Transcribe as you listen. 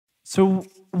So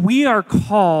we are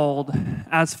called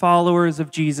as followers of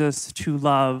Jesus to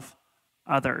love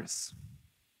others.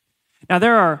 Now,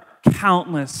 there are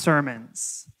countless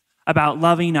sermons about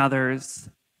loving others,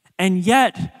 and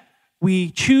yet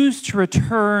we choose to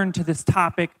return to this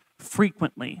topic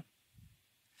frequently.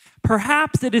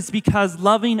 Perhaps it is because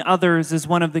loving others is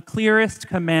one of the clearest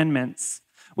commandments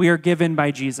we are given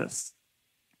by Jesus.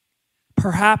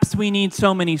 Perhaps we need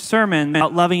so many sermons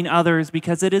about loving others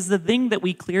because it is the thing that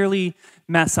we clearly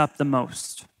mess up the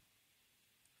most.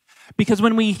 Because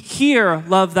when we hear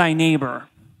love thy neighbor,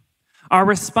 our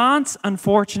response,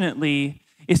 unfortunately,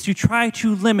 is to try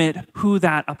to limit who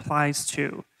that applies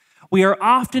to. We are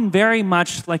often very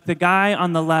much like the guy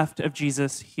on the left of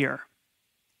Jesus here.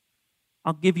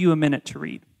 I'll give you a minute to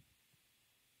read.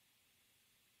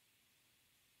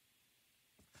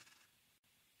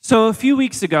 So a few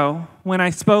weeks ago, when I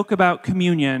spoke about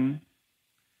communion,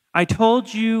 I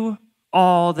told you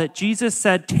all that Jesus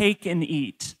said, take and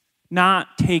eat,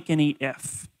 not take and eat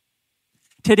if.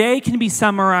 Today can be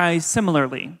summarized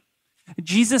similarly.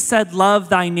 Jesus said, love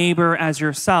thy neighbor as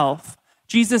yourself.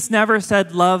 Jesus never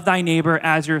said, love thy neighbor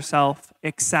as yourself,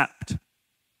 except.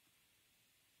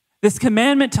 This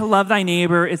commandment to love thy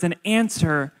neighbor is an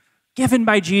answer given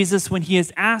by Jesus when he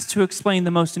is asked to explain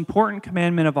the most important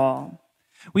commandment of all.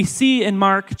 We see in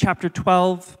Mark chapter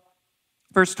 12,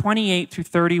 verse 28 through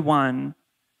 31,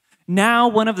 now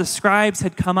one of the scribes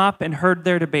had come up and heard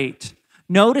their debate.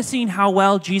 Noticing how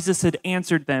well Jesus had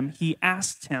answered them, he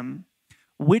asked him,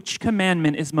 which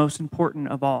commandment is most important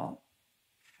of all?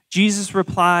 Jesus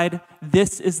replied,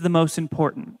 this is the most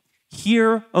important.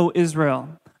 Hear, O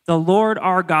Israel, the Lord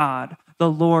our God, the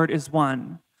Lord is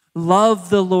one. Love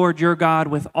the Lord your God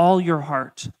with all your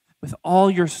heart, with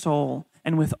all your soul,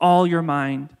 and with all your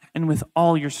mind, and with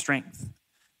all your strength.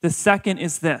 The second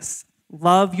is this,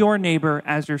 love your neighbor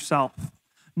as yourself.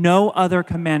 No other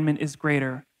commandment is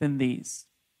greater than these.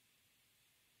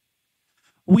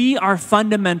 We are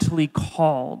fundamentally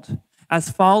called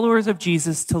as followers of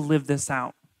Jesus to live this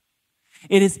out.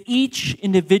 It is each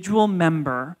individual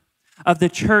member of the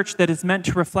church that is meant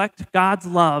to reflect God's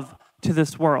love to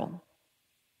this world.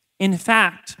 In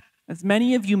fact, as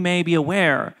many of you may be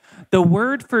aware, the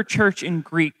word for church in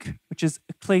Greek, which is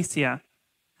ekklesia,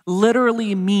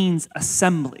 literally means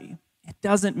assembly. It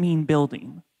doesn't mean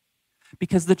building.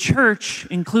 Because the church,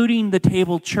 including the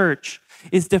table church,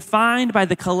 is defined by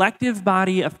the collective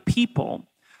body of people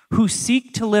who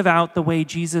seek to live out the way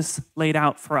Jesus laid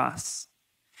out for us.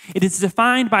 It is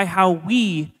defined by how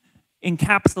we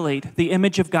encapsulate the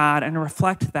image of God and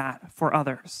reflect that for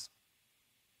others.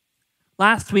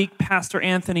 Last week, Pastor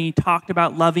Anthony talked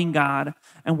about loving God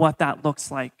and what that looks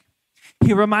like.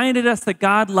 He reminded us that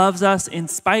God loves us in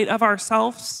spite of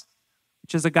ourselves,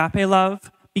 which is agape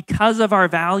love, because of our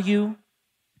value,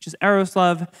 which is eros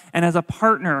love, and as a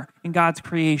partner in God's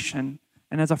creation,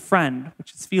 and as a friend,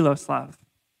 which is philos love.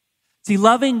 See,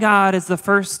 loving God is the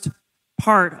first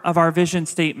part of our vision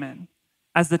statement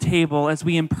as the table, as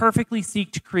we imperfectly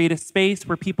seek to create a space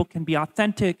where people can be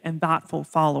authentic and thoughtful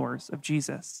followers of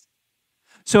Jesus.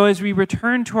 So as we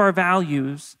return to our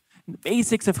values and the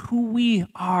basics of who we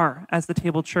are as the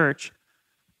table church,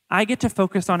 I get to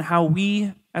focus on how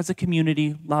we as a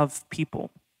community love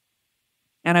people.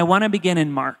 And I want to begin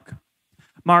in Mark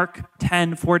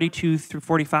 10:42 through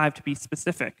 45 to be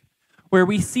specific, where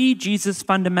we see Jesus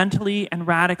fundamentally and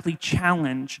radically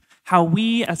challenge how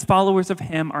we as followers of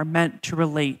him are meant to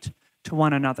relate to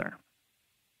one another.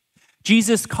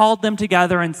 Jesus called them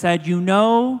together and said, you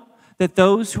know that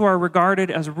those who are regarded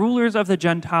as rulers of the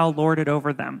Gentile lord it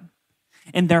over them,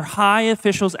 and their high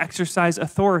officials exercise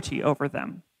authority over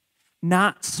them.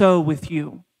 Not so with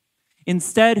you.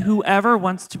 Instead, whoever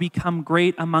wants to become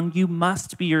great among you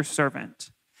must be your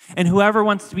servant, and whoever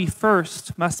wants to be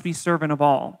first must be servant of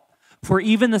all. For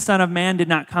even the Son of Man did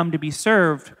not come to be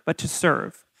served, but to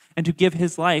serve, and to give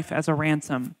his life as a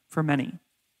ransom for many.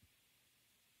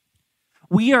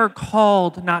 We are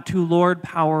called not to lord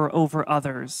power over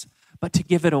others, but to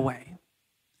give it away.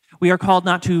 We are called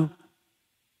not to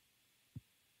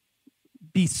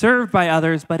be served by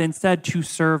others, but instead to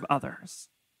serve others.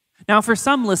 Now, for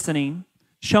some listening,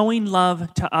 showing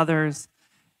love to others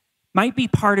might be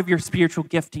part of your spiritual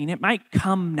gifting. It might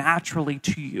come naturally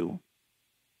to you.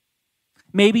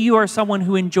 Maybe you are someone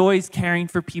who enjoys caring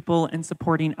for people and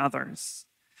supporting others,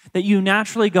 that you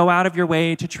naturally go out of your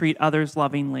way to treat others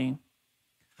lovingly.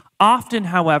 Often,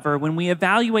 however, when we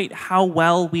evaluate how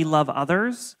well we love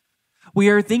others, we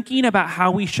are thinking about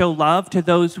how we show love to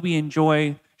those we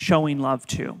enjoy showing love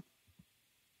to.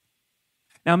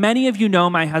 Now, many of you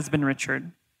know my husband,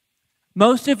 Richard.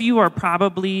 Most of you are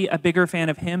probably a bigger fan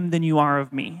of him than you are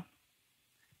of me.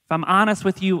 If I'm honest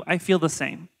with you, I feel the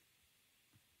same.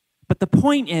 But the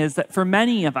point is that for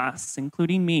many of us,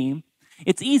 including me,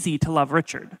 it's easy to love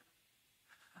Richard.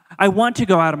 I want to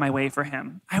go out of my way for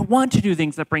him. I want to do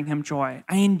things that bring him joy.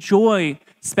 I enjoy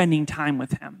spending time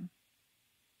with him.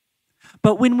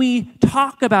 But when we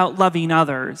talk about loving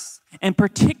others, and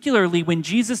particularly when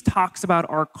Jesus talks about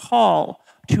our call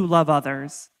to love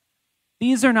others,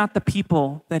 these are not the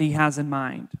people that he has in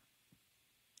mind.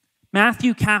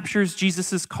 Matthew captures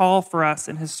Jesus' call for us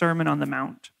in his Sermon on the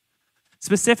Mount.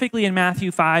 Specifically in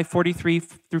Matthew 5:43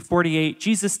 through 48,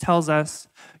 Jesus tells us,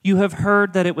 "You have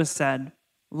heard that it was said,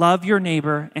 'Love your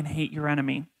neighbor and hate your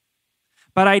enemy.'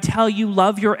 But I tell you,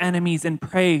 love your enemies and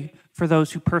pray for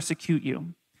those who persecute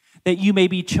you, that you may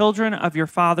be children of your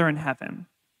Father in heaven.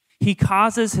 He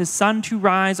causes his sun to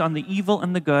rise on the evil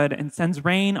and the good and sends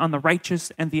rain on the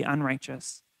righteous and the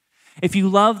unrighteous. If you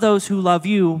love those who love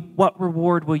you, what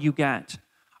reward will you get?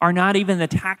 Are not even the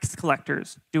tax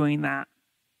collectors doing that?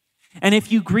 And if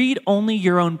you greet only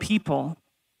your own people,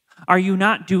 what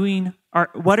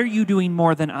are you doing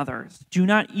more than others? Do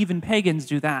not even pagans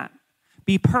do that?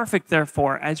 Be perfect,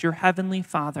 therefore, as your heavenly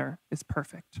Father is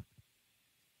perfect."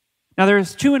 Now,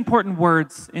 there's two important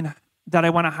words that I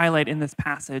want to highlight in this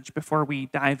passage before we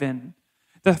dive in.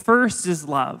 The first is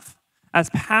love. As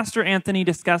Pastor Anthony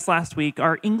discussed last week,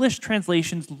 our English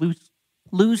translations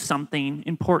lose something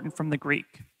important from the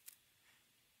Greek.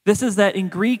 This is that in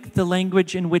Greek, the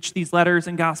language in which these letters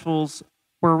and Gospels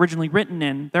were originally written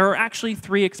in, there are actually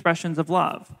three expressions of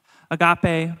love: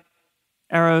 agape,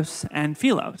 eros, and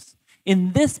philos.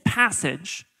 In this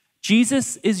passage,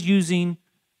 Jesus is using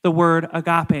the word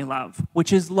agape love,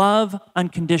 which is love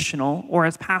unconditional, or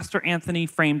as Pastor Anthony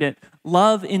framed it,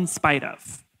 love in spite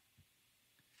of.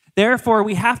 Therefore,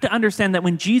 we have to understand that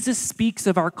when Jesus speaks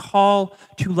of our call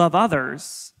to love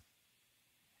others,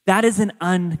 that is an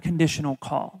unconditional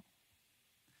call.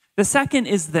 The second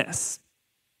is this.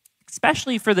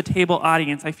 Especially for the table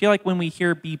audience, I feel like when we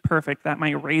hear "be perfect," that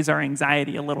might raise our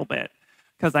anxiety a little bit,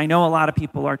 because I know a lot of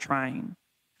people are trying.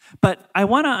 But I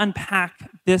want to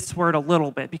unpack this word a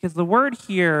little bit, because the word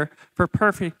here for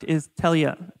perfect is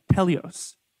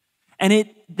teleos. And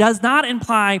it does not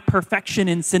imply perfection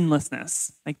in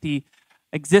sinlessness, like the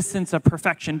existence of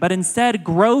perfection, but instead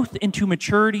growth into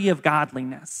maturity of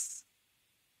godliness.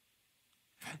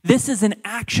 This is an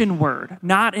action word,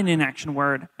 not an inaction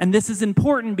word. And this is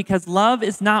important because love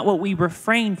is not what we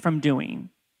refrain from doing,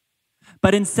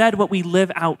 but instead what we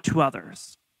live out to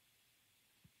others.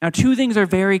 Now, two things are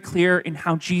very clear in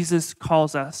how Jesus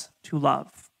calls us to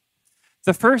love.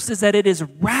 The first is that it is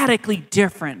radically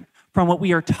different from what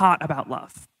we are taught about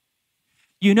love.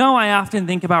 You know, I often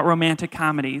think about romantic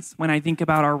comedies when I think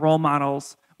about our role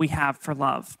models we have for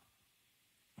love.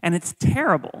 And it's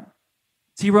terrible.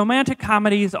 See, romantic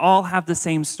comedies all have the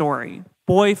same story.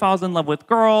 Boy falls in love with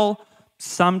girl,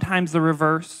 sometimes the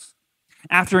reverse.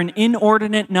 After an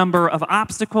inordinate number of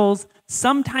obstacles,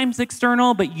 sometimes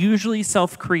external, but usually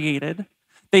self-created,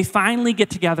 they finally get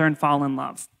together and fall in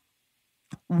love.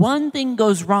 One thing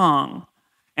goes wrong,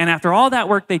 and after all that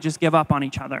work, they just give up on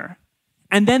each other.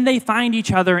 And then they find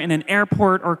each other in an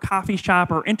airport or coffee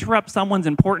shop or interrupt someone's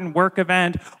important work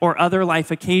event or other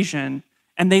life occasion,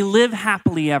 and they live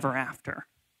happily ever after,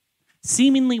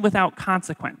 seemingly without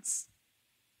consequence,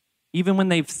 even when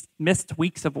they've missed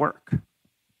weeks of work.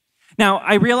 Now,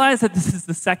 I realize that this is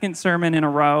the second sermon in a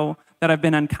row that I've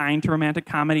been unkind to romantic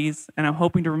comedies, and I'm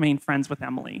hoping to remain friends with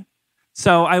Emily.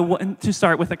 So I want to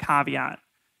start with a caveat.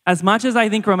 As much as I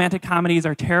think romantic comedies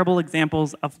are terrible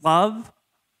examples of love,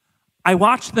 I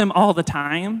watch them all the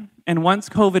time, and once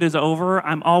COVID is over,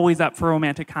 I'm always up for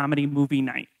romantic comedy movie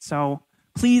night. So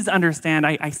please understand,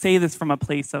 I say this from a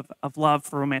place of love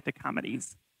for romantic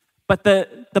comedies. But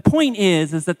the point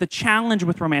is that the challenge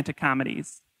with romantic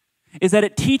comedies is that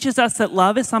it teaches us that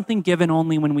love is something given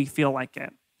only when we feel like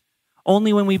it,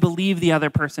 only when we believe the other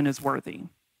person is worthy.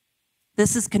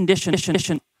 This is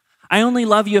conditioned. I only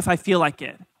love you if I feel like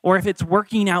it, or if it's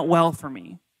working out well for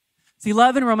me. See,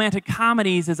 love in romantic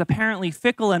comedies is apparently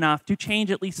fickle enough to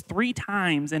change at least 3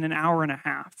 times in an hour and a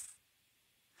half.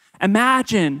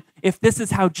 Imagine if this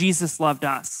is how Jesus loved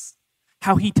us,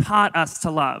 how he taught us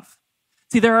to love.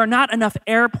 See, there are not enough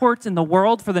airports in the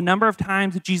world for the number of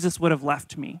times Jesus would have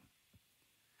left me.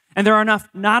 And there are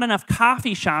not enough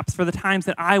coffee shops for the times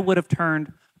that I would have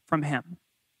turned from him.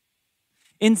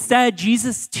 Instead,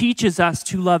 Jesus teaches us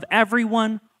to love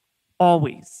everyone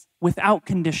always, without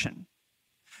condition.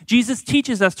 Jesus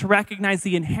teaches us to recognize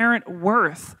the inherent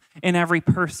worth in every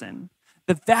person,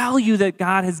 the value that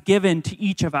God has given to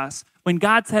each of us when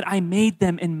God said, "I made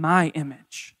them in my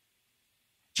image."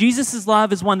 Jesus'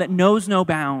 love is one that knows no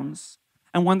bounds,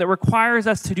 and one that requires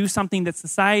us to do something that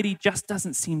society just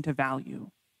doesn't seem to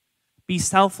value. Be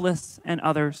selfless and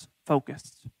others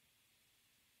focused.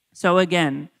 So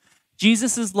again,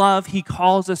 Jesus' love he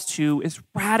calls us to is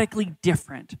radically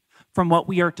different from what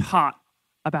we are taught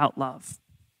about love.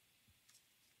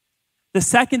 The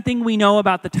second thing we know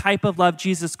about the type of love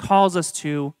Jesus calls us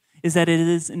to is that it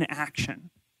is an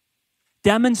action,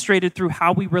 demonstrated through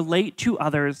how we relate to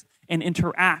others and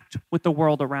interact with the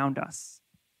world around us.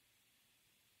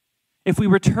 If we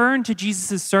return to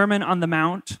Jesus' Sermon on the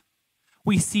Mount,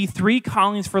 we see three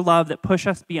callings for love that push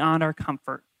us beyond our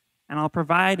comfort, and I'll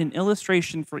provide an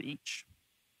illustration for each.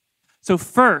 So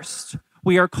first,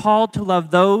 we are called to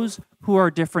love those who are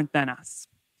different than us.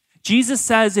 Jesus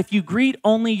says, if you greet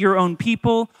only your own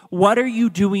people, what are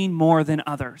you doing more than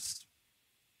others?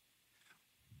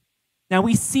 Now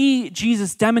we see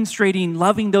Jesus demonstrating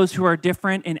loving those who are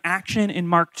different in action in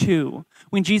Mark 2,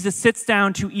 when Jesus sits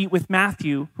down to eat with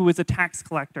Matthew, who is a tax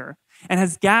collector, and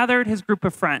has gathered his group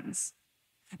of friends.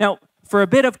 Now, for a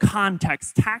bit of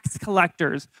context, tax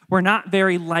collectors were not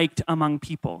very liked among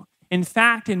people. In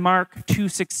fact, in Mark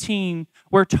 2:16,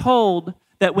 we're told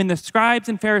that when the scribes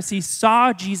and Pharisees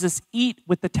saw Jesus eat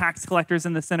with the tax collectors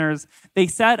and the sinners, they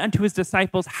said unto his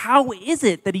disciples, how is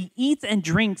it that he eats and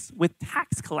drinks with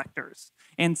tax collectors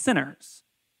and sinners?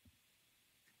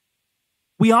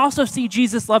 We also see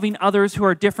Jesus loving others who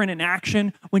are different in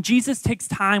action when Jesus takes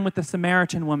time with the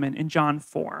Samaritan woman in John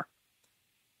 4.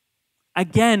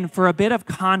 Again, for a bit of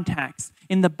context,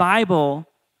 in the Bible,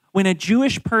 when a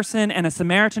Jewish person and a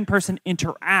Samaritan person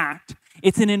interact,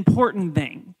 it's an important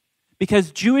thing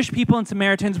because Jewish people and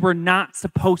Samaritans were not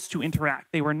supposed to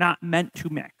interact. They were not meant to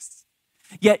mix.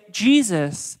 Yet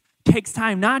Jesus takes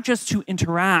time not just to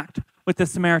interact with the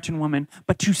Samaritan woman,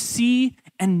 but to see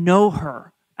and know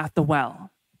her at the well.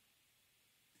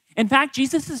 In fact,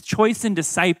 Jesus' choice in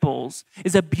disciples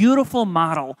is a beautiful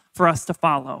model for us to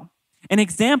follow, an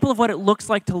example of what it looks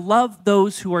like to love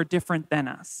those who are different than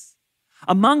us.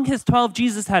 Among his 12,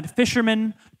 Jesus had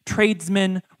fishermen,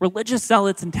 tradesmen, religious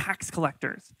zealots, and tax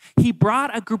collectors. He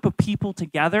brought a group of people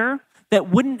together that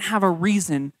wouldn't have a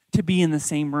reason to be in the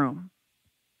same room.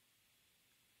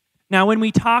 Now, when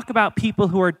we talk about people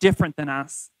who are different than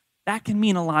us, that can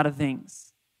mean a lot of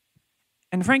things.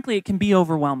 And frankly, it can be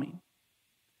overwhelming.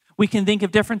 We can think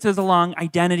of differences along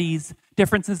identities,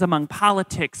 differences among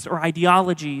politics or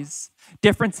ideologies,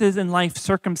 differences in life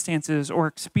circumstances or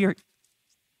experience.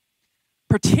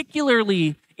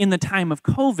 Particularly in the time of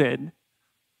COVID,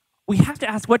 we have to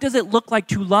ask, what does it look like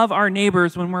to love our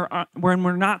neighbors when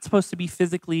we're not supposed to be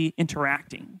physically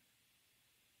interacting?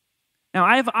 Now,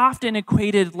 I've often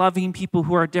equated loving people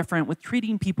who are different with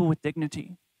treating people with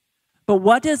dignity. But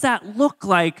what does that look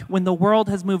like when the world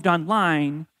has moved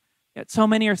online, yet so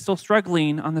many are still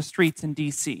struggling on the streets in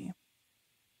DC?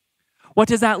 What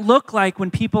does that look like when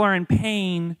people are in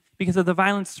pain because of the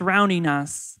violence surrounding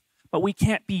us, but we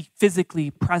can't be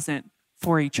physically present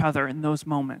for each other in those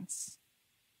moments?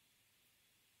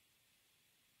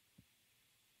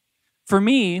 For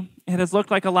me, it has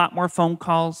looked like a lot more phone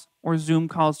calls or Zoom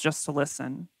calls just to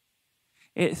listen.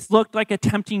 It's looked like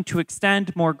attempting to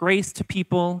extend more grace to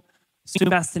people, to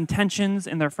best intentions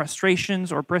in their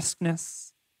frustrations or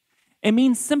briskness. It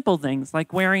means simple things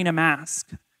like wearing a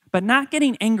mask, but not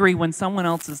getting angry when someone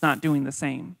else is not doing the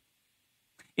same.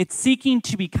 It's seeking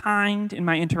to be kind in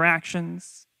my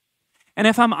interactions. And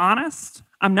if I'm honest,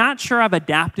 I'm not sure I've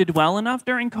adapted well enough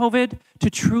during COVID to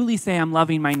truly say I'm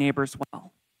loving my neighbors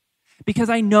well, because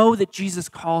I know that Jesus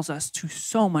calls us to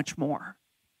so much more.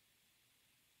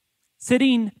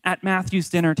 Sitting at Matthew's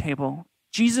dinner table,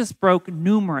 Jesus broke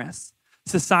numerous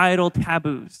societal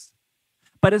taboos,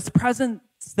 but his presence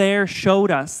there showed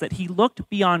us that he looked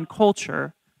beyond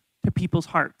culture to people's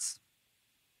hearts.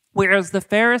 Whereas the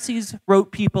Pharisees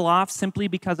wrote people off simply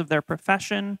because of their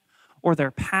profession or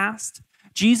their past,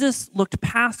 Jesus looked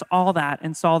past all that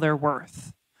and saw their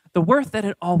worth, the worth that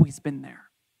had always been there.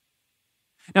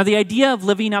 Now, the idea of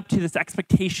living up to this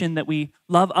expectation that we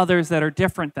love others that are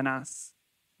different than us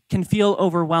can feel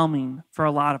overwhelming for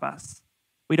a lot of us.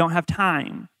 We don't have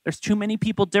time. There's too many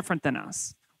people different than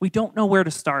us. We don't know where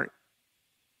to start.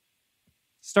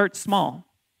 Start small.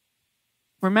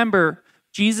 Remember,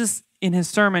 Jesus in his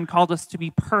sermon called us to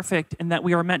be perfect and that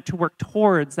we are meant to work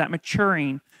towards that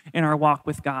maturing in our walk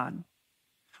with God.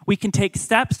 We can take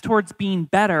steps towards being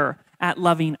better at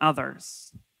loving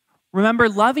others. Remember,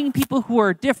 loving people who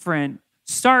are different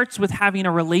starts with having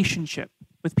a relationship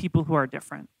with people who are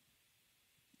different.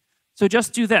 So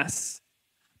just do this.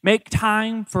 Make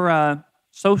time for a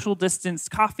social distance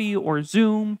coffee or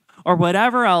Zoom or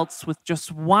whatever else with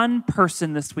just one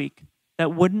person this week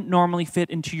that wouldn't normally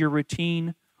fit into your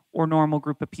routine or normal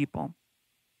group of people.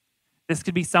 This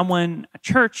could be someone at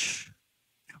church,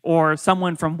 or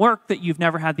someone from work that you've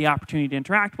never had the opportunity to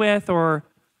interact with, or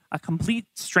a complete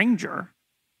stranger.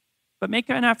 But make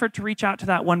an effort to reach out to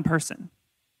that one person.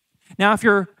 Now, if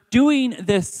you're doing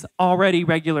this already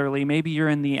regularly, maybe you're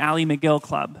in the Ally McGill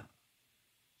Club,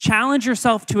 challenge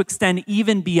yourself to extend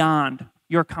even beyond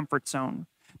your comfort zone.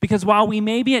 Because while we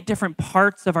may be at different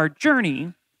parts of our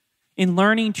journey in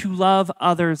learning to love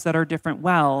others that are different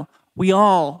well, we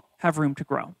all have room to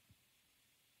grow.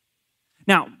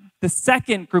 Now, the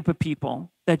second group of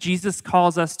people that Jesus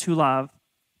calls us to love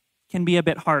can be a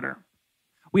bit harder.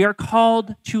 We are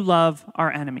called to love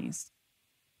our enemies.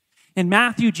 In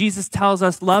Matthew, Jesus tells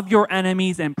us, love your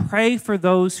enemies and pray for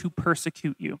those who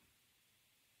persecute you.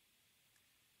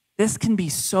 This can be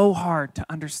so hard to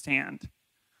understand.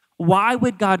 Why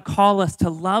would God call us to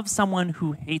love someone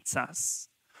who hates us,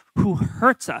 who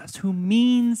hurts us, who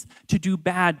means to do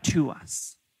bad to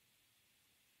us?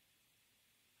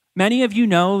 Many of you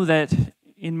know that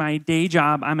in my day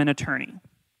job, I'm an attorney.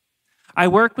 I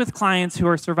work with clients who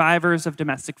are survivors of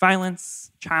domestic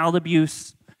violence, child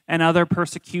abuse, and other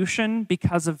persecution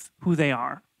because of who they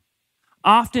are.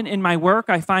 Often in my work,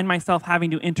 I find myself having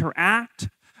to interact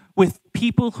with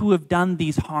people who have done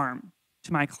these harm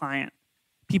to my client,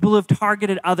 people who have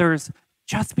targeted others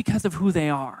just because of who they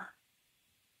are.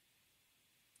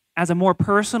 As a more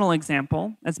personal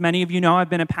example, as many of you know, I've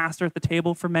been a pastor at the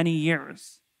table for many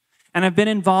years. And I've been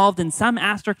involved in some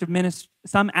aspect of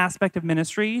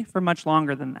ministry for much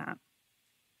longer than that.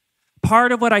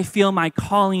 Part of what I feel my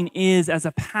calling is as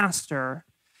a pastor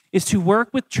is to work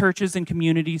with churches and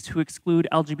communities who exclude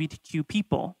LGBTQ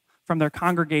people from their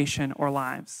congregation or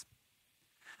lives.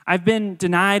 I've been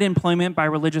denied employment by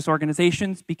religious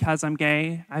organizations because I'm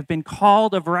gay. I've been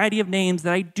called a variety of names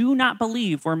that I do not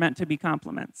believe were meant to be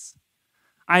compliments.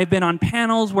 I've been on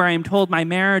panels where I am told my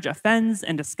marriage offends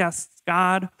and disgusts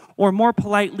God, or more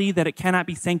politely, that it cannot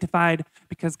be sanctified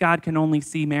because God can only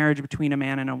see marriage between a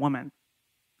man and a woman.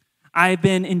 I've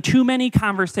been in too many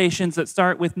conversations that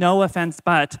start with no offense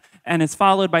but, and is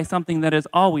followed by something that is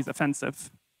always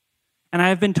offensive. And I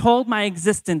have been told my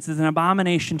existence is an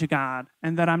abomination to God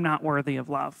and that I'm not worthy of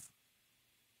love.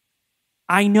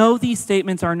 I know these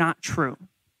statements are not true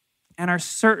and are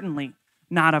certainly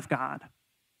not of God.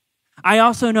 I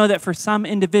also know that for some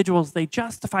individuals, they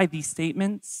justify these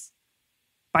statements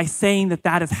by saying that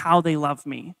that is how they love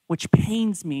me, which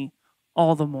pains me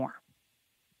all the more.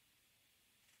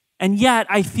 And yet,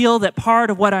 I feel that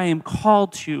part of what I am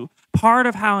called to, part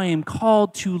of how I am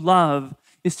called to love,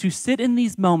 is to sit in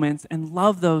these moments and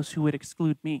love those who would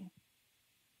exclude me.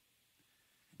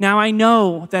 Now, I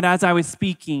know that as I was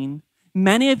speaking,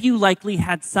 many of you likely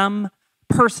had some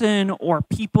person or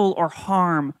people or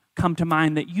harm come to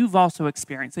mind that you've also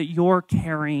experienced, that you're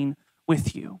carrying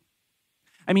with you.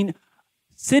 I mean,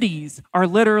 cities are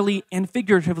literally and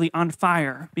figuratively on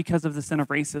fire because of the sin of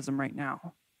racism right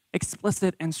now,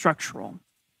 explicit and structural.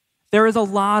 There is a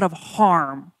lot of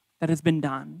harm that has been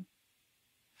done.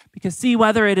 Because see,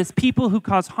 whether it is people who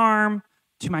cause harm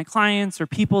to my clients or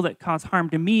people that cause harm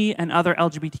to me and other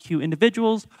LGBTQ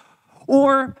individuals,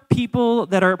 or people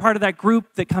that are part of that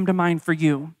group that come to mind for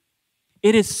you,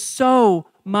 it is so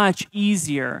much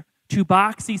easier to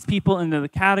box these people into the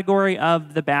category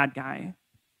of the bad guy,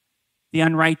 the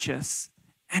unrighteous,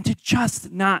 and to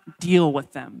just not deal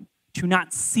with them, to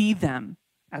not see them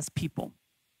as people.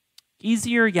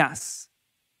 Easier, yes,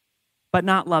 but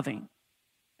not loving,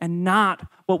 and not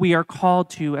what we are called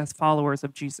to as followers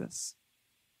of Jesus.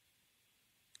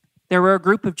 There were a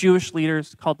group of Jewish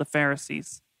leaders called the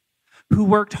Pharisees who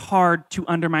worked hard to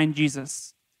undermine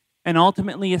Jesus and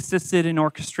ultimately assisted in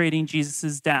orchestrating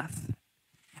Jesus' death.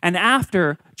 And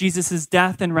after Jesus'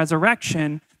 death and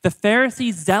resurrection, the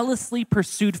Pharisees zealously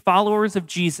pursued followers of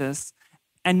Jesus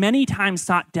and many times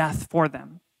sought death for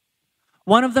them.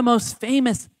 One of the most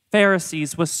famous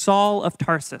Pharisees was Saul of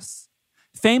Tarsus,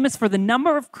 famous for the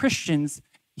number of Christians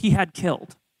he had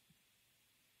killed.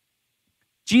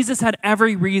 Jesus had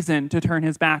every reason to turn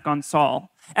his back on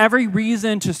Saul, every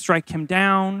reason to strike him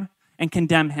down and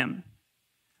condemn him.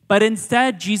 But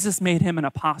instead, Jesus made him an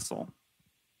apostle.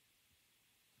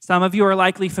 Some of you are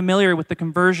likely familiar with the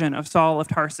conversion of Saul of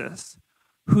Tarsus,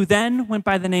 who then went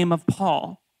by the name of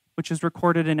Paul, which is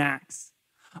recorded in Acts.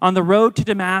 On the road to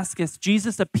Damascus,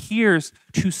 Jesus appears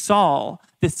to Saul,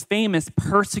 this famous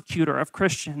persecutor of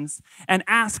Christians, and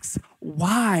asks,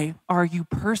 "Why are you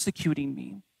persecuting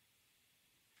me?"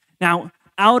 Now,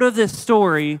 out of this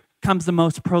story comes the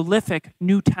most prolific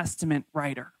New Testament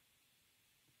writer.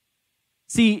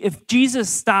 See, if Jesus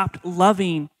stopped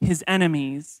loving his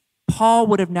enemies, Paul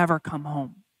would have never come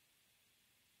home.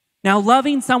 Now,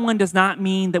 loving someone does not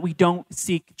mean that we don't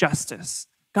seek justice.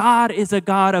 God is a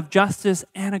God of justice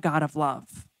and a God of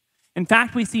love. In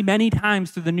fact, we see many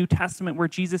times through the New Testament where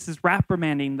Jesus is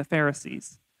reprimanding the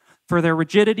Pharisees for their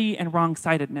rigidity and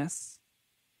wrong-sightedness.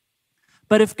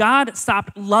 But if God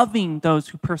stopped loving those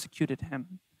who persecuted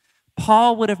him,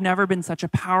 Paul would have never been such a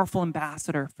powerful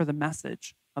ambassador for the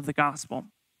message of the gospel.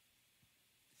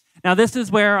 Now, this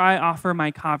is where I offer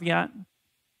my caveat.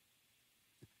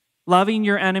 Loving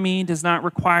your enemy does not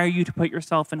require you to put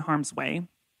yourself in harm's way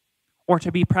or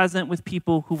to be present with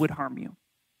people who would harm you.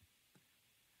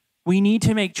 We need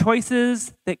to make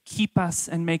choices that keep us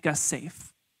and make us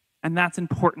safe, and that's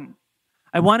important.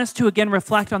 I want us to again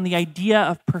reflect on the idea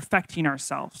of perfecting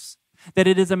ourselves, that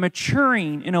it is a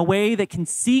maturing in a way that can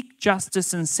seek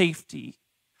justice and safety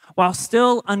while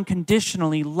still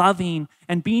unconditionally loving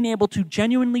and being able to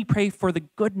genuinely pray for the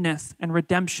goodness and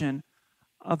redemption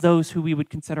of those who we would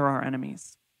consider our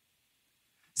enemies.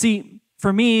 See,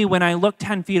 for me, when I look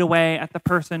 10 feet away at the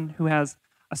person who has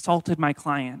assaulted my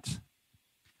client,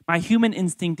 my human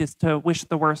instinct is to wish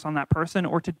the worst on that person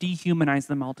or to dehumanize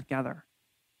them altogether.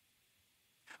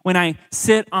 When I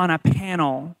sit on a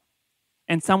panel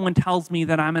and someone tells me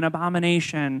that I'm an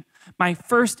abomination, my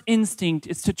first instinct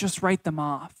is to just write them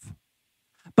off.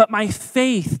 But my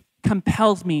faith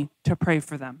compels me to pray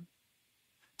for them,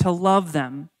 to love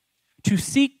them, to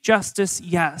seek justice,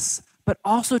 yes, but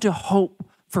also to hope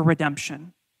for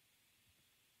redemption.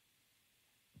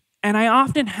 And I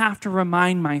often have to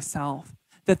remind myself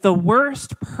that the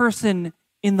worst person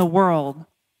in the world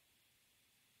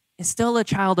is still a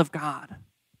child of God.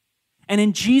 And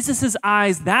in Jesus'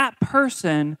 eyes, that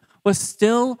person was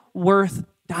still worth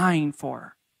dying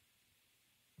for.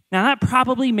 Now, that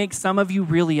probably makes some of you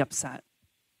really upset,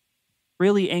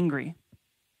 really angry.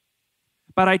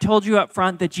 But I told you up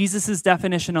front that Jesus'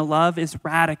 definition of love is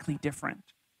radically different.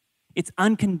 It's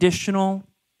unconditional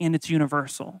and it's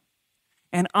universal.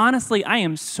 And honestly, I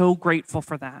am so grateful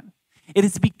for that. It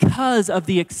is because of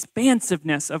the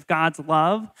expansiveness of God's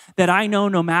love that I know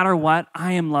no matter what,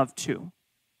 I am loved too.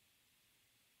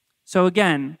 So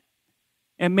again,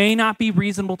 it may not be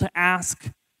reasonable to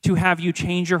ask to have you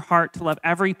change your heart to love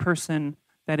every person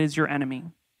that is your enemy.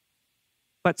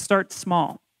 But start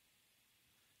small.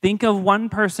 Think of one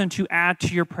person to add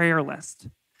to your prayer list.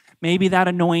 Maybe that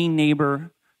annoying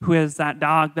neighbor who has that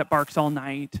dog that barks all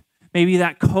night. Maybe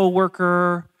that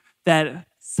coworker that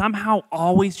somehow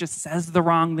always just says the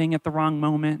wrong thing at the wrong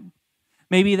moment.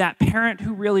 Maybe that parent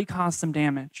who really caused some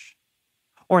damage.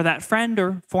 Or that friend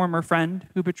or former friend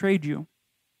who betrayed you.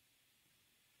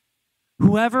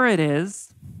 Whoever it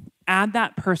is, add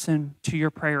that person to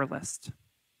your prayer list.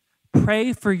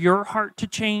 Pray for your heart to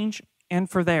change and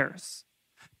for theirs.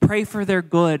 Pray for their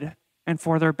good and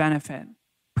for their benefit.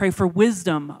 Pray for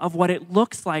wisdom of what it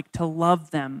looks like to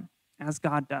love them as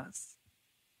God does.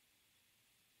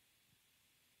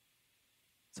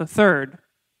 So third,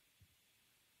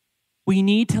 we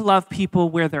need to love people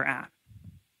where they're at.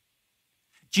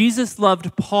 Jesus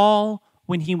loved Paul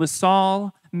when he was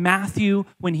Saul, Matthew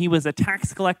when he was a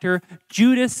tax collector,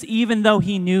 Judas even though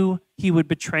he knew he would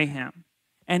betray him.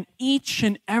 And each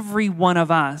and every one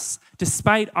of us,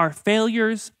 despite our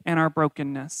failures and our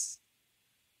brokenness,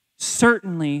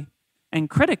 certainly and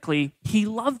critically, he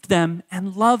loved them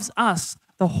and loves us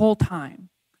the whole time,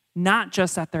 not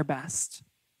just at their best.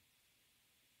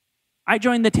 I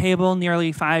joined the table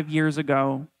nearly 5 years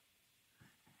ago,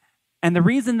 and the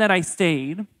reason that I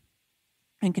stayed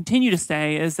and continue to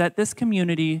stay is that this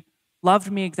community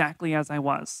loved me exactly as I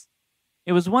was.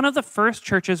 It was one of the first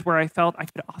churches where I felt I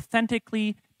could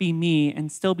authentically be me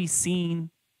and still be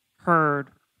seen, heard,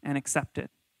 and accepted.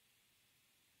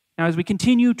 Now, as we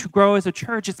continue to grow as a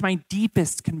church, it's my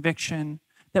deepest conviction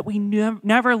that we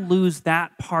never lose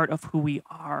that part of who we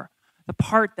are, the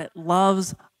part that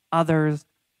loves others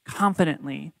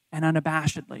confidently and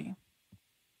unabashedly.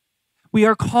 We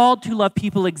are called to love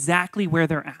people exactly where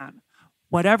they're at,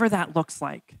 whatever that looks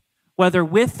like, whether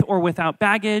with or without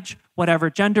baggage, whatever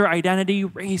gender identity,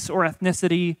 race or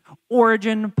ethnicity,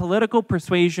 origin, political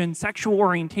persuasion, sexual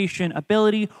orientation,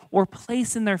 ability, or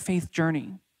place in their faith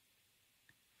journey.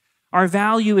 Our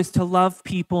value is to love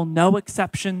people, no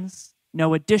exceptions,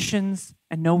 no additions,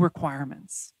 and no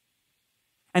requirements.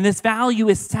 And this value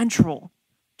is central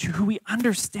to who we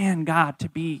understand God to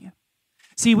be.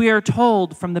 See, we are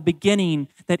told from the beginning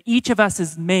that each of us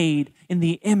is made in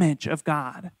the image of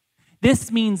God.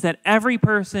 This means that every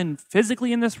person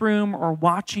physically in this room or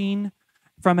watching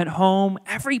from at home,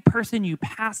 every person you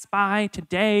pass by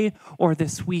today or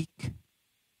this week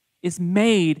is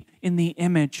made in the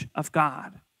image of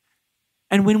God.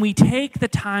 And when we take the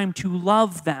time to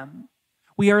love them,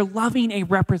 we are loving a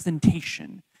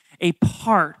representation, a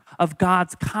part of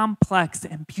God's complex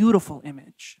and beautiful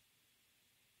image.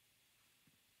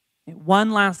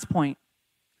 One last point.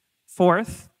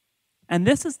 Fourth, and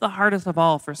this is the hardest of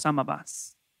all for some of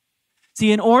us.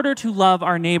 See, in order to love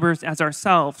our neighbors as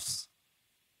ourselves,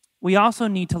 we also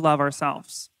need to love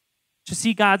ourselves, to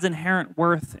see God's inherent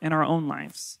worth in our own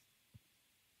lives.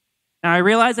 Now, I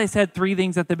realize I said three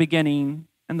things at the beginning,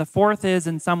 and the fourth is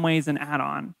in some ways an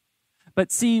add-on. But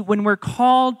see, when we're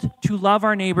called to love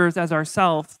our neighbors as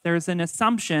ourselves, there's an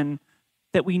assumption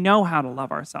that we know how to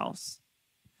love ourselves,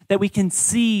 that we can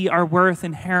see our worth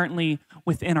inherently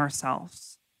within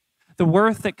ourselves, the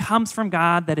worth that comes from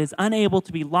God that is unable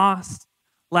to be lost,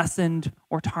 lessened,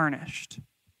 or tarnished.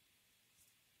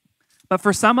 But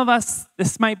for some of us,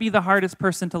 this might be the hardest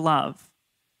person to love.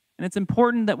 And it's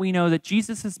important that we know that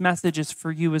Jesus' message is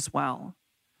for you as well.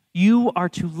 You are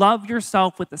to love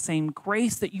yourself with the same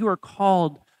grace that you are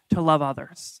called to love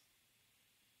others.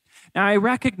 Now, I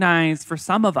recognize for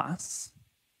some of us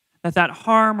that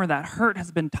harm or that hurt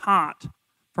has been taught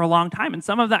for a long time, and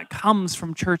some of that comes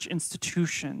from church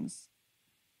institutions.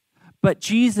 But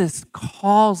Jesus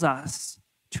calls us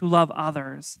to love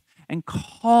others and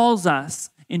calls us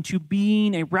into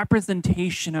being a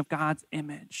representation of God's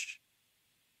image.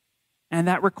 And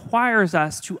that requires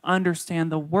us to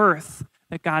understand the worth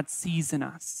that God sees in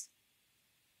us.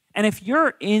 And if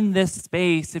you're in this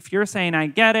space, if you're saying, I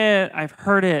get it, I've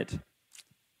heard it,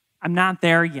 I'm not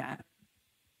there yet.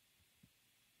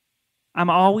 I'm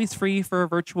always free for a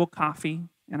virtual coffee,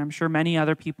 and I'm sure many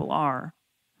other people are.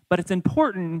 But it's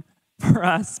important for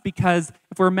us because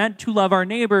if we're meant to love our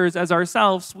neighbors as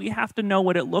ourselves, we have to know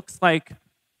what it looks like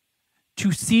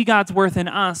to see God's worth in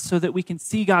us so that we can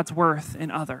see God's worth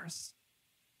in others.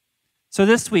 So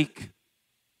this week,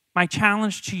 my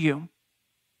challenge to you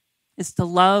is to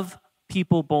love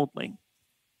people boldly,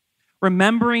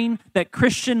 remembering that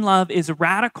Christian love is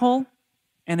radical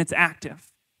and it's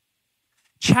active.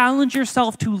 Challenge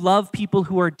yourself to love people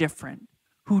who are different,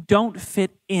 who don't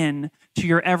fit in to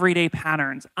your everyday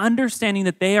patterns, understanding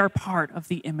that they are part of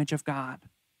the image of God.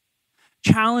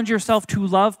 Challenge yourself to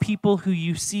love people who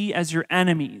you see as your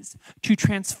enemies, to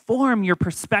transform your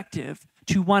perspective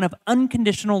to one of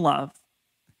unconditional love,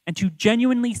 and to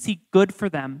genuinely seek good for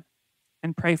them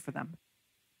and pray for them.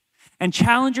 And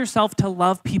challenge yourself to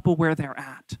love people where they're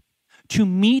at, to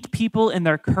meet people in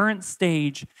their current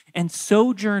stage and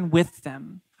sojourn with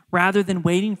them rather than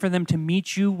waiting for them to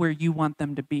meet you where you want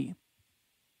them to be.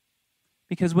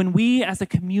 Because when we as a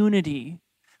community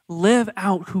live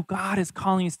out who God is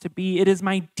calling us to be, it is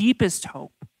my deepest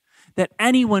hope that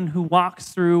anyone who walks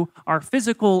through our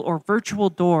physical or virtual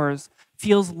doors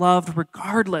feels loved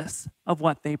regardless of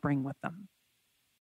what they bring with them.